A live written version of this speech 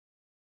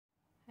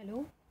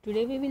Hello,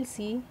 today we will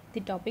see the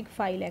topic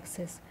file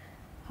access.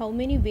 How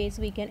many ways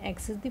we can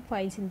access the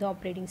files in the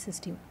operating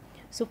system.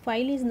 So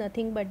file is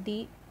nothing but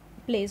the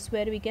place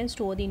where we can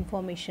store the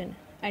information,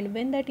 and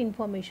when that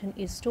information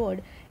is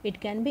stored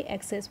it can be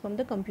accessed from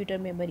the computer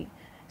memory.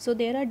 So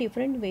there are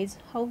different ways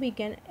how we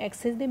can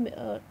access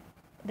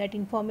that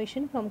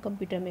information from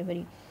computer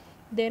memory.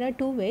 There are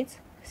two ways.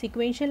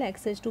 Sequential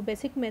access. Two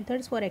basic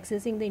methods for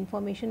accessing the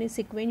information is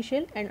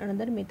sequential, and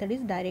another method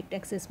is direct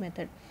access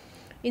method.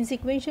 In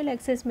sequential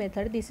access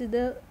method, this is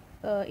the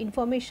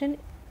information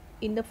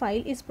in the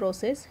file is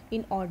processed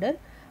in order,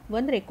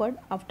 one record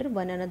after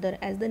one another.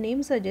 As the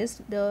name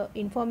suggests, the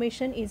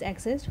information is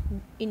accessed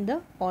in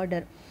the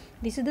order.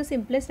 This is the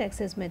simplest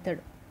access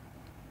method,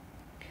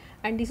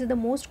 and this is the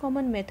most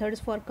common methods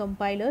for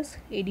compilers,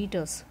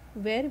 editors,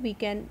 where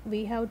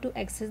we have to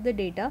access the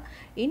data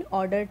in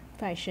ordered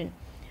fashion.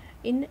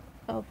 In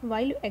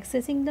while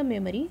accessing the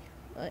memory,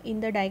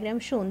 in the diagram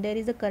shown there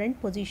is a current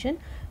position,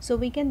 so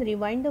we can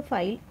rewind the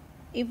file.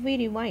 If we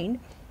rewind,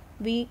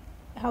 we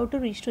have to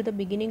reach to the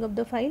beginning of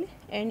the file,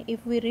 and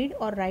if we read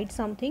or write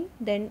something,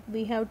 then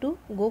we have to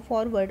go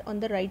forward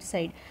on the right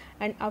side,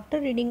 and after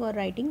reading or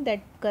writing,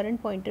 that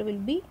current pointer will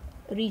be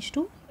reached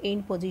to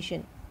end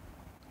position.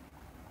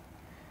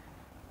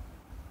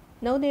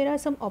 Now there are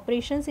some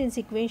operations in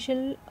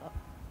sequential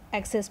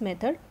access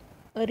method.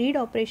 A read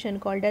operation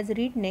called as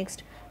read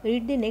next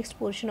read the next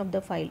portion of the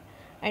file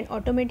and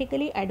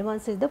automatically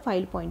advances the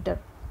file pointer.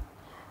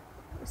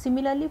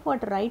 Similarly, for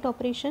write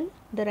operation,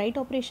 the write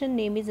operation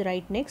name is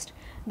write next,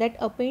 that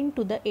append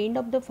to the end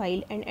of the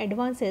file and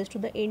advances to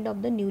the end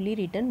of the newly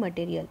written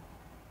material.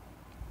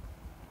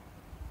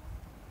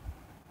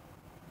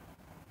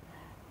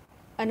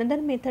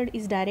 Another method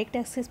is direct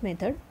access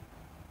method.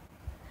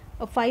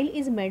 A file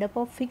is made up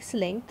of fixed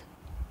length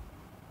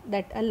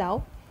that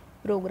allow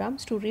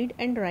programs to read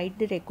and write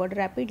the record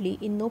rapidly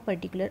in no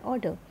particular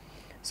order.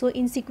 So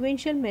in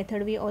sequential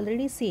method, we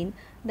already seen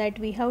that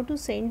we have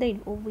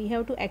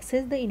to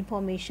access the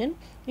information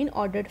in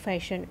ordered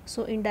fashion.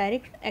 So in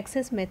direct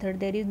access method,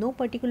 there is no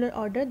particular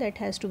order that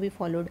has to be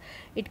followed.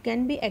 It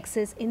can be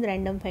accessed in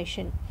random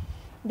fashion.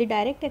 The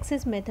direct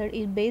access method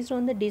is based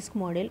on the disk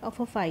model of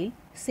a file,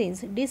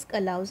 since disk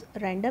allows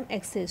random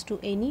access to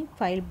any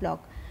file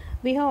block.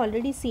 We have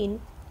already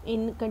seen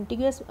in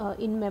contiguous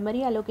in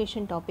memory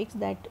allocation topics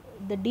that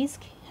the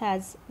disk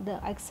has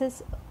the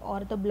access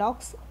or the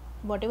blocks.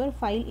 Whatever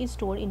file is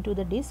stored into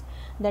the disk,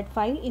 that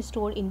file is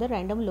stored in the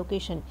random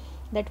location.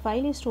 That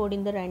file is stored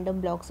in the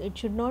random blocks. It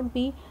should not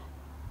be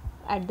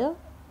at the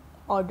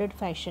ordered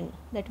fashion,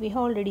 that we have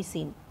already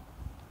seen.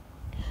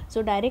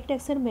 So direct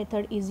access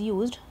method is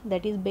used,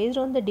 that is based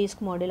on the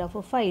disk model of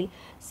a file,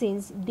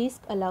 since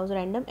disk allows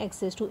random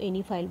access to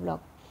any file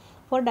block.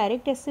 For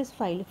direct access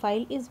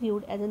file is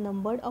viewed as a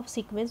number of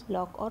sequence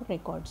block or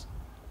records.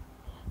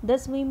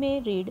 Thus we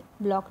may read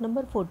block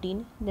number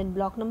 14, then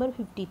block number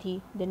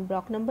 53, then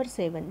block number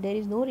 7. There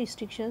is no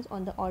restrictions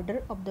on the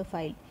order of the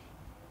file.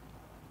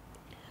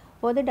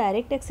 For the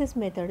direct access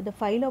method, the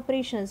file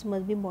operations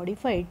must be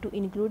modified to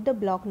include the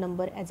block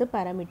number as a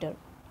parameter.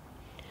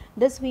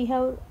 Thus we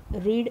have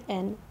read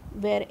n,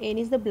 where n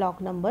is the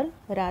block number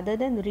rather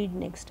than read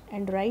next,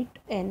 and write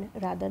n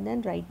rather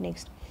than write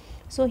next.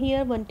 So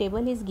here one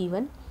table is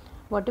given.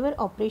 Whatever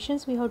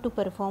operations we have to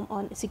perform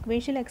on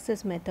sequential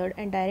access method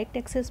and direct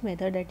access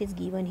method, that is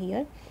given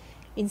here.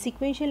 In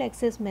sequential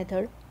access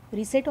method,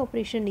 reset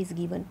operation is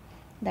given.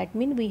 That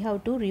means we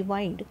have to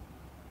rewind.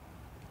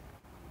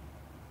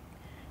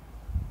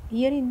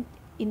 Here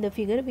in the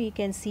figure we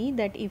can see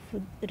that if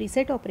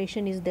reset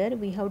operation is there,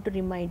 we have to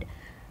rewind,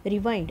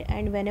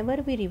 and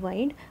whenever we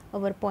rewind,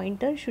 our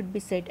pointer should be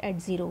set at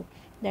 0.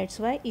 That's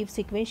why if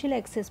sequential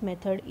access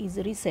method is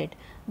reset,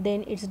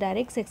 then its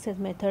direct access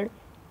method,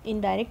 in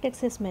direct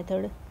access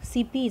method,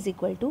 CP is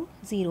equal to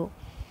 0.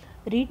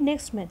 Read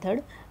next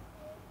method,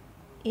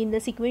 in the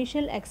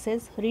sequential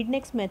access, read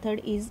next method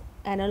is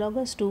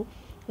analogous to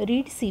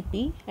read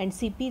CP, and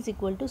CP is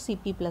equal to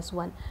CP plus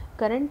 1.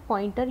 Current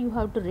pointer you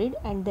have to read,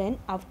 and then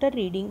after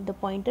reading, the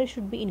pointer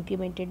should be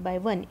incremented by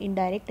 1 in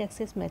direct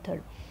access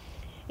method.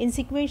 In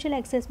sequential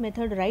access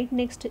method, write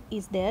next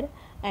is there,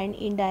 and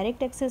in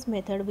direct access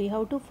method we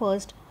have to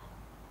first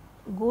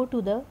go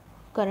to the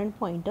current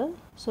pointer,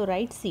 so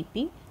write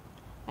CP,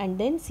 and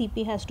then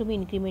CP has to be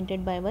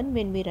incremented by 1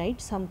 when we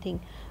write something.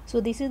 So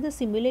this is the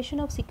simulation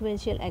of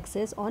sequential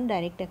access on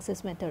direct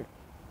access method.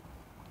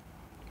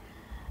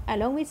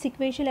 Along with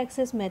sequential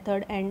access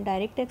method and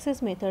direct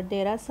access method,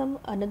 there are some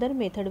another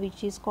method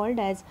which is called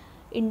as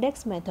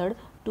index method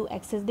to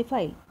access the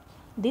file.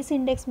 This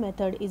index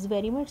method is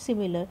very much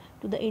similar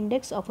to the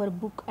index of our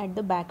book at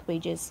the back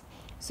pages.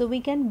 So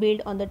we can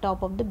build on the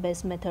top of the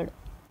base method.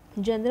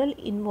 General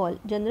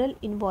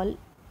involve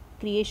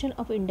creation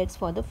of index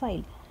for the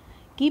file.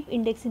 Keep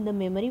index in the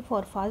memory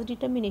for fast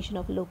determination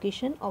of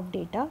location of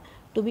data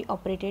to be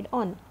operated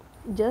on.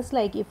 Just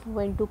like if we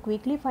want to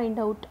quickly find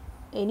out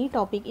any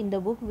topic in the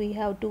book, we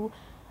have to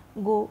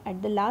go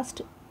at the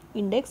last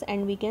index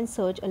and we can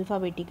search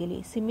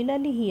alphabetically.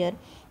 Similarly here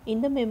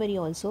in the memory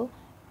also,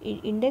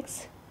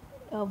 index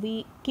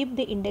we keep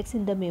the index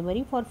in the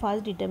memory for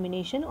fast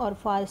determination or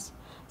fast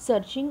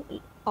searching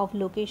of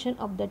location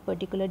of that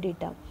particular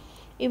data.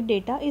 If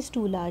data is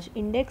too large,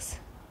 index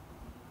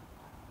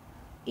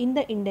of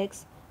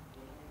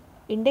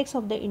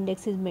the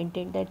index is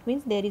maintained. That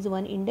means there is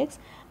one index,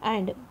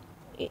 and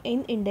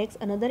in index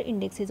another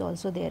index is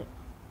also there.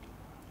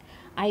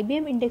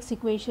 IBM index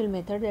sequential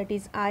method, that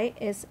is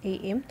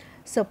ISAM,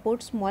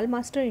 supports small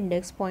master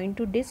index point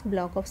to disk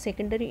block of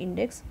secondary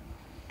index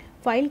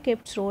file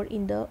kept stored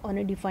in the on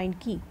a defined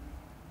key.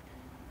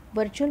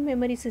 Virtual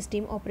memory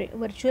system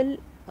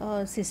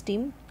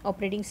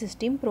operating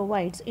system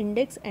provides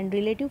index and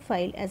relative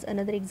file as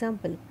another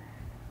example.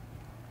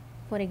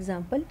 For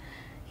example,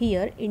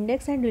 here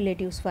index and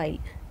relatives file.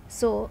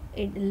 So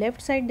in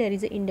left side there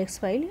is a index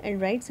file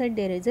and right side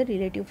there is a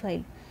relative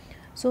file.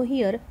 So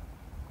here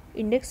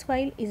index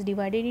file is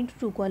divided into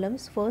two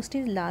columns. First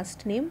is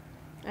last name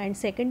and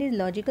second is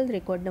logical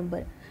record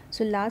number.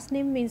 So last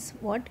name means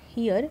what?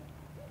 Here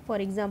for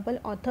example,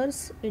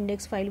 author's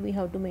index file we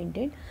have to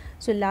maintain.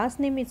 So last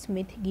name is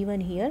Smith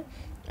given here,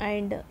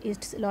 and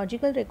its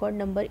logical record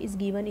number is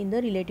given in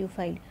the relative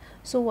file.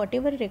 So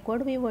whatever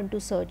record we want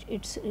to search,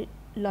 its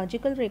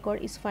logical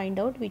record is find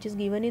out, which is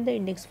given in the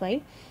index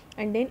file,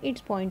 and then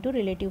it's point to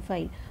relative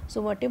file.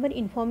 So whatever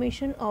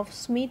information of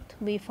Smith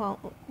we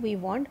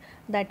want,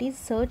 that is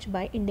searched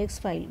by index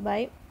file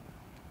by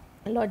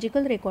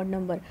logical record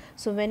number.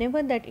 So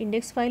whenever that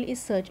index file is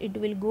searched, it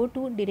will go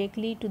to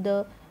directly to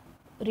the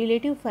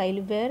relative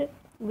file where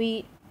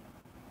we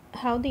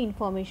have the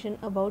information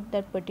about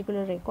that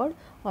particular record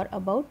or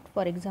about,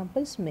 for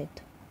example, Smith.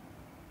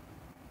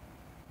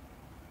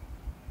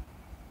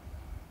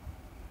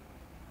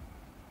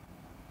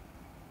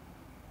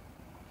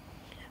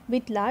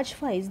 With large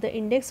files, the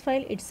index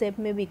file itself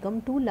may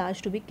become too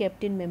large to be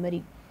kept in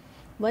memory.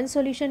 One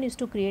solution is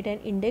to create an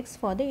index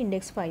for the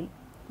index file.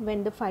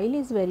 When the file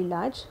is very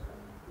large,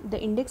 the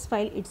index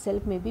file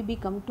itself may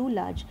become too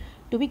large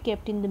to be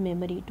kept in the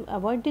memory. To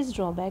avoid this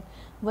drawback,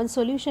 one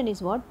solution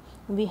is what?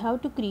 We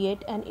have to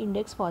create an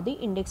index for the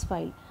index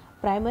file.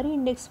 Primary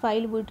index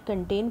file would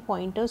contain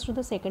pointers to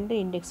the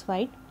secondary index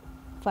file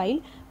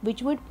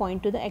which would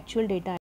point to the actual data